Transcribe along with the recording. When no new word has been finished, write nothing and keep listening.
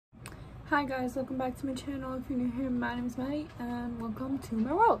Hi guys, welcome back to my channel. If you're new here, my name is Maddie and welcome to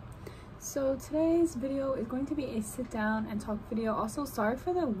my world. So today's video is going to be a sit down and talk video. Also, sorry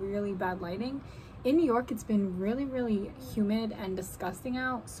for the really bad lighting. In New York, it's been really humid and disgusting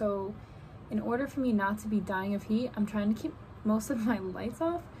out. So in order for me not to be dying of heat, I'm trying to keep most of my lights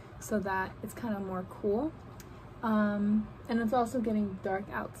off so that it's kind of more cool. And it's also getting dark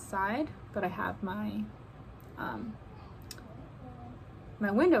outside, but I have my my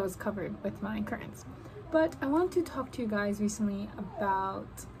window is covered with my curtains. But I want to talk to you guys recently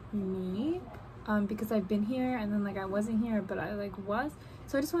about me, because I've been here and then I wasn't here, but I was.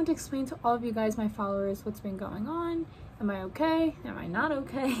 So I just wanted to explain to all of you guys, my followers, what's been going on. Am I okay? Am I not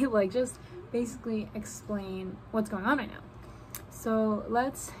okay? Just basically explain what's going on right now. So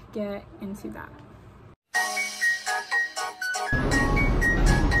let's get into that.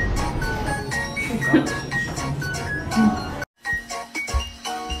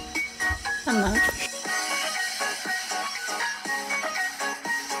 I'm not.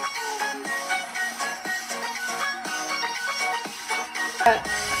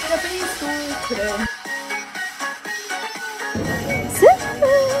 Japanese school today.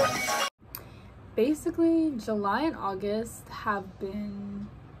 Basically, July and August have been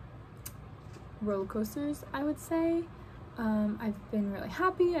roller coasters, I would say. I've been really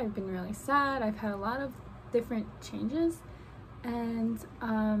happy, I've been really sad, I've had a lot of different changes, and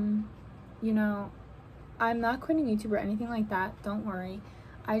you know, I'm not quitting YouTube or anything like that, don't worry.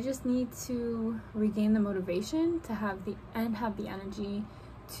 I just need to regain the motivation to have the energy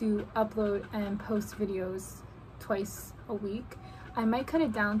to upload and post videos twice a week. I might cut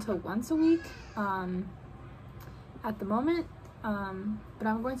it down to once a week at the moment, but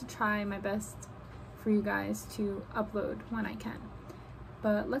I'm going to try my best for you guys to upload when I can.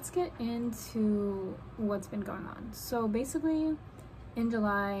 But let's get into what's been going on. So basically, in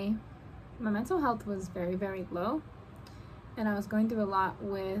July, my mental health was very low, and I was going through a lot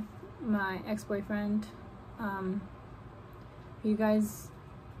with my ex-boyfriend. You guys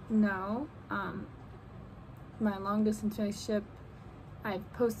know my long distance relationship.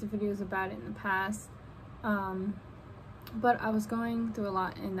 I've posted videos about it in the past, but I was going through a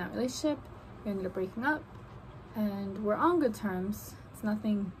lot in that relationship. We ended up breaking up and we're on good terms. It's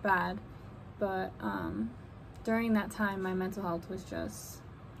nothing bad, but during that time my mental health was just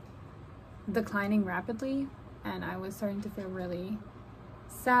declining rapidly, and I was starting to feel really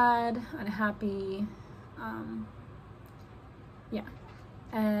sad, unhappy, yeah.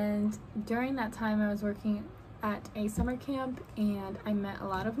 And during that time I was working at a summer camp and I met a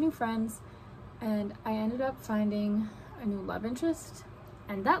lot of new friends, and I ended up finding a new love interest,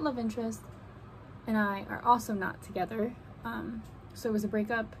 and that love interest and I are also not together. So it was a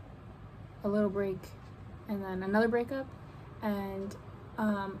breakup, a little break, and then another breakup, and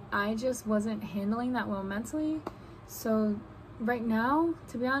I just wasn't handling that well mentally. So right now,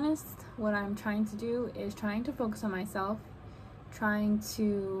 to be honest, what I'm trying to do is trying to focus on myself, trying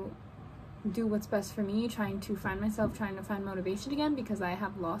to do what's best for me, trying to find myself, trying to find motivation again, because I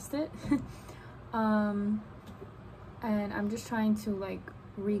have lost it. And I'm just trying to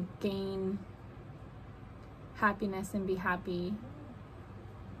regain happiness and be happy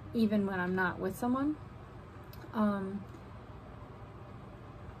even when I'm not with someone.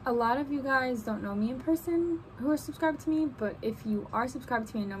 A lot of you guys don't know me in person who are subscribed to me, but if you are subscribed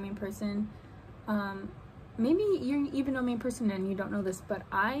to me and know me in person, maybe you even know me in person and you don't know this, but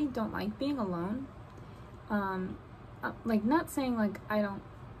I don't like being alone. Not saying I don't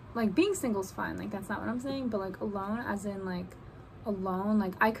being single's fine, that's not what I'm saying, but alone as in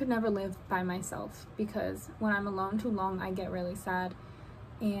alone, I could never live by myself, because when I'm alone too long I get really sad.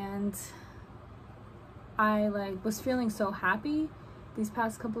 And I was feeling so happy these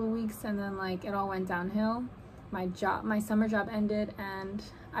past couple of weeks, and then it all went downhill. My summer job ended and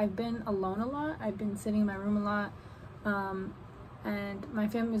I've been alone a lot. I've been sitting in my room a lot, and my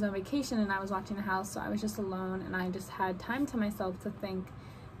family was on vacation and I was watching the house, so I was just alone and I just had time to myself to think.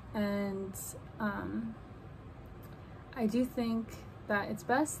 And I do think that it's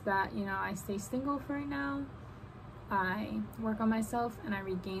best that, I stay single for right now. I work on myself and I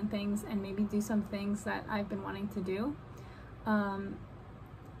regain things and maybe do some things that I've been wanting to do.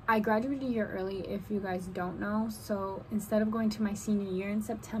 I graduated a year early, if you guys don't know. So instead of going to my senior year in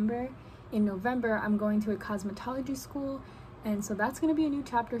September, in November I'm going to a cosmetology school, and so that's going to be a new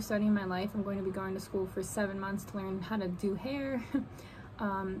chapter starting in my life. I'm going to be going to school for 7 months to learn how to do hair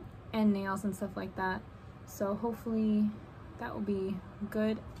and nails and stuff like that. So hopefully that will be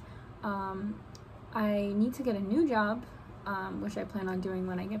good. I need to get a new job, which I plan on doing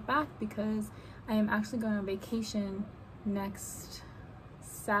when I get back, because I am actually going on vacation next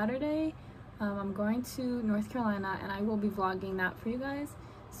Saturday, I'm going to North Carolina, and I will be vlogging that for you guys,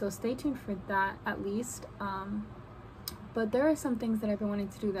 so stay tuned for that at least. But there are some things that I've been wanting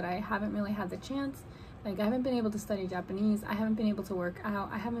to do that I haven't really had the chance. Like, I haven't been able to study Japanese, I haven't been able to work out,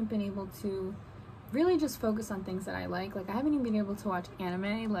 I haven't been able to really just focus on things that I like. Like, I haven't even been able to watch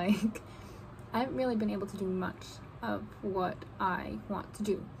anime. Like, I haven't really been able to do much of what I want to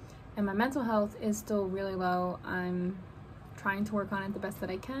do. And my mental health is still really low. I'm trying to work on it the best that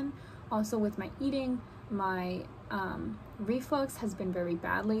I can. Also with my eating, my reflux has been very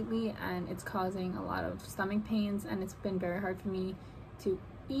bad lately, and it's causing a lot of stomach pains, and it's been very hard for me to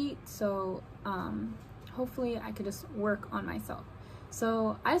eat. So hopefully I could just work on myself.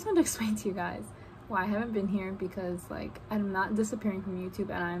 So I just want to explain to you guys why I haven't been here, because like, I'm not disappearing from YouTube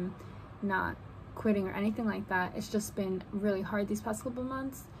and I'm not quitting or anything like that. It's just been really hard these past couple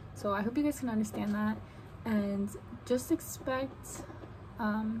months. So I hope you guys can understand that, and just expect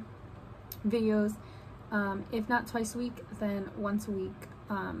videos, if not twice a week, then once a week.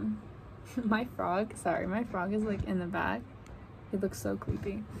 My frog is like in the back. It looks so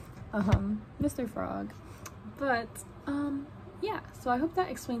creepy. Mr. Frog. But yeah, so I hope that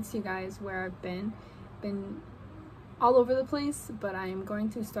explains to you guys where I've been all over the place, but I'm going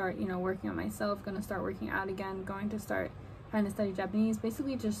to start, you know, working on myself, going to start working out again, going to start trying to study Japanese,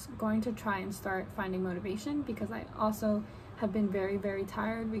 basically just going to try and start finding motivation, because I also have been very, very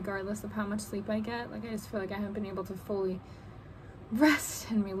tired regardless of how much sleep I get. Like, I just feel like I haven't been able to fully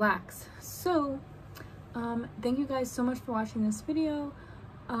rest and relax. So thank you guys so much for watching this video.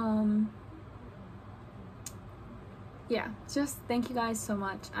 Yeah, just thank you guys so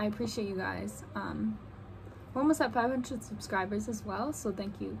much. I appreciate you guys. We're almost at 500 subscribers as well, so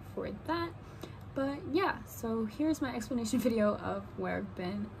thank you for that. But yeah, so here's my explanation video of where I've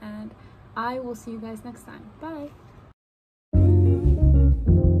been, and I will see you guys next time. Bye!